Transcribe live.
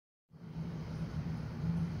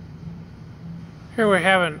Here we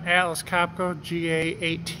have an Atlas Copco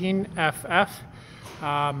GA18FF.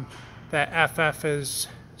 That FF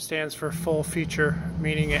stands for full feature,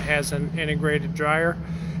 meaning it has an integrated dryer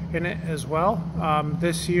in it as well.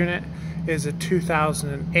 This unit is a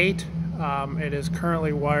 2008. It is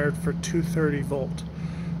currently wired for 230 volt.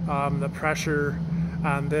 The pressure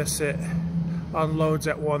on this, it unloads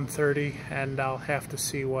at 130, and I'll have to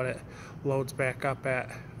see what it loads back up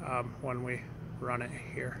at when we run it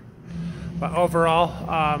here. But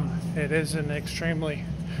overall, it is an extremely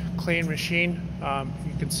clean machine.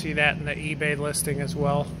 You can see that in the eBay listing as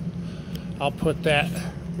well. I'll put that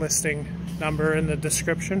listing number in the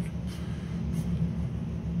description.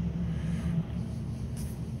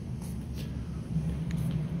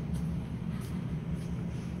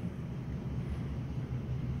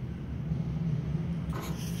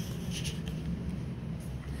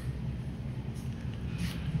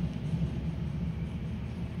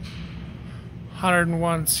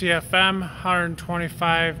 (101 CFM,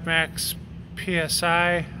 125 max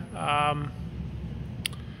PSI.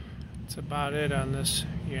 That's about it on this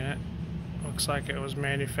unit. Looks like it was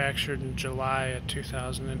manufactured in July of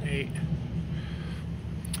 2008.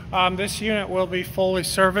 This unit will be fully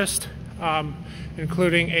serviced,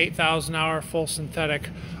 including 8,000 hour full synthetic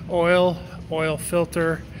oil, oil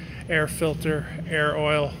filter, air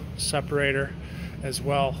oil separator as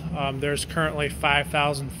well. There's currently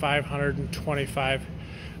 5,525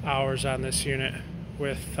 hours on this unit,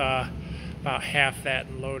 with about half that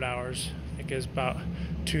in load hours. I think it's about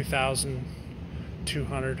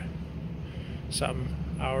 2,200 something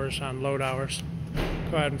hours on load hours.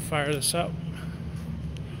 Go ahead and fire this up.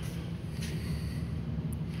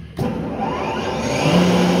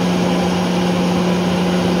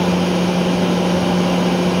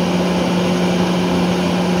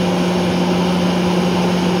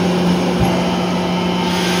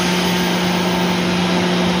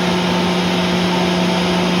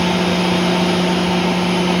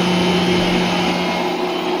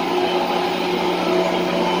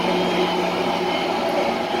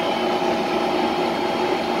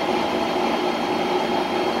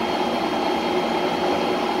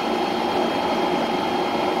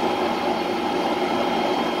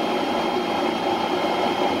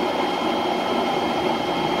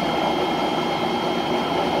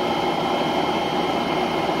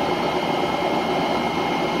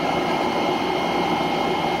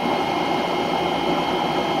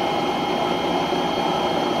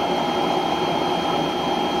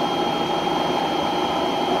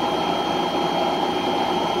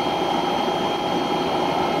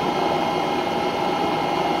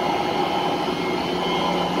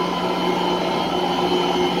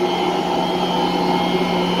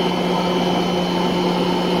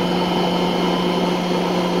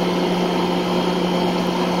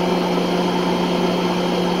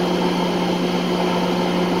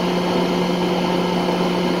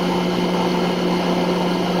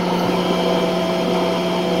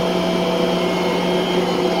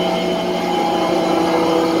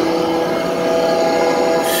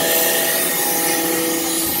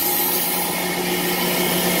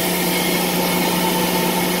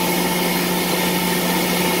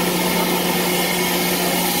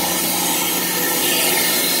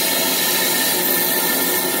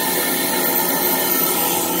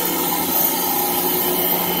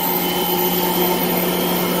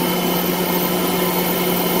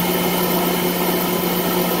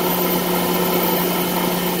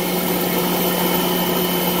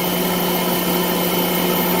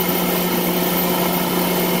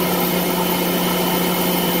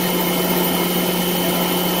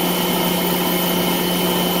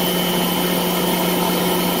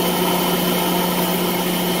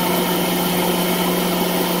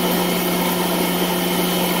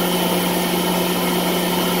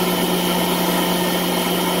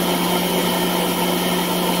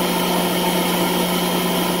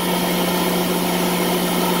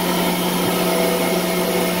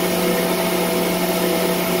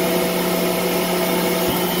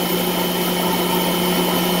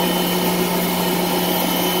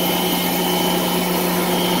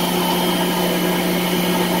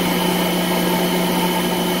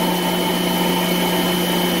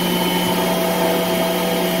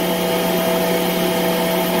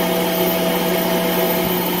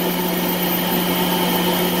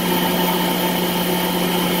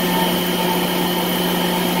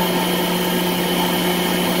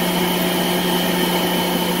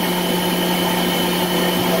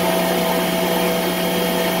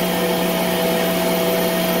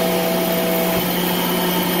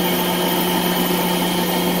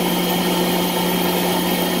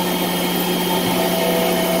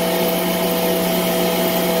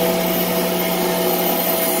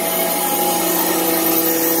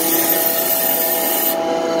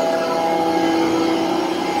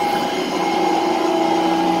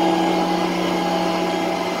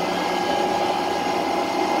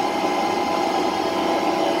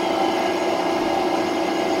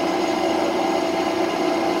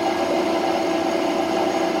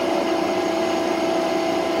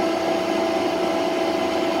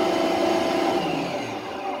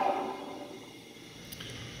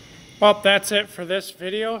 Well, that's it for this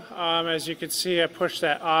video. As you can see, I pushed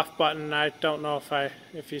that off button. I don't know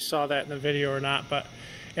if you saw that in the video or not, but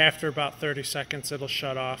after about 30 seconds it'll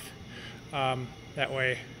shut off. That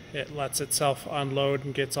way it lets itself unload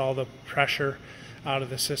and gets all the pressure out of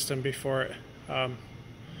the system before it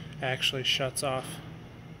actually shuts off.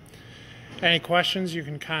 Any questions, you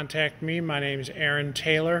can contact me. My name is Aaron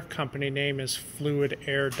Taylor. Company name is Fluid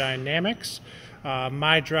Air Dynamics.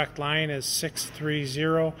 My direct line is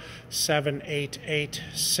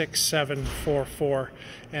 630-788-6744,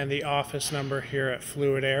 and the office number here at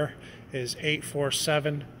Fluid Air is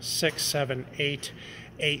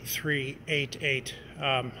 847-678-8388.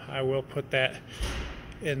 I will put that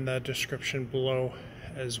in the description below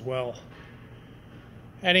as well.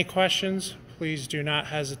 Any questions, please do not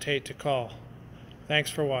hesitate to call. Thanks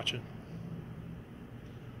for watching.